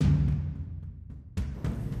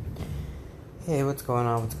Hey, what's going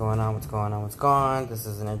on? What's going on? What's going on? What's going on? This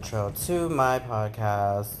is an intro to my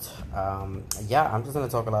podcast. I'm just gonna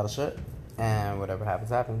talk a lot of shit, and whatever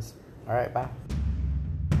happens, happens. All right, bye.